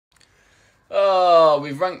Oh,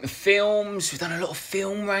 we've ranked the films. We've done a lot of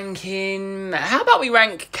film ranking. How about we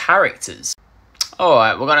rank characters? All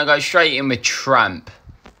right, we're going to go straight in with Tramp.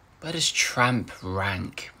 Where does Tramp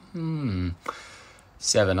rank? 7,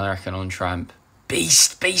 I reckon, on Tramp.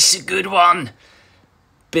 Beast's a good one.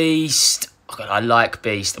 Beast. Oh God, I like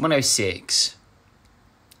Beast. I'm going to go 6.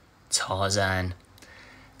 Tarzan's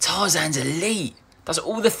elite. Does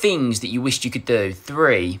all the things that you wished you could do.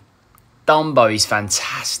 3. Dumbo is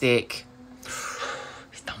fantastic.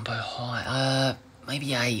 Is Dumbo high?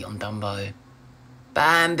 Maybe 8 on Dumbo.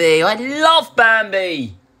 Bambi. I love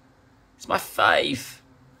Bambi. It's my fave.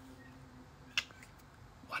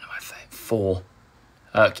 One of my fave. 4.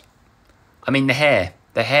 I mean, the hair.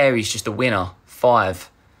 The hair is just a winner. 5.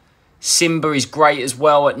 Simba is great as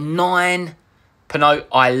well at 9.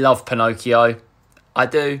 I love Pinocchio. I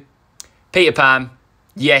do. Peter Pan.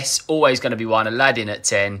 Yes, always going to be 1. Aladdin at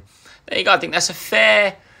 10. There you go. I think that's a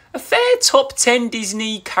fair top 10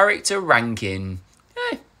 Disney character ranking.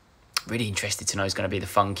 Really interested to know who's going to be the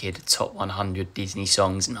Fun Kid top 100 Disney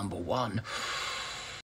songs #1.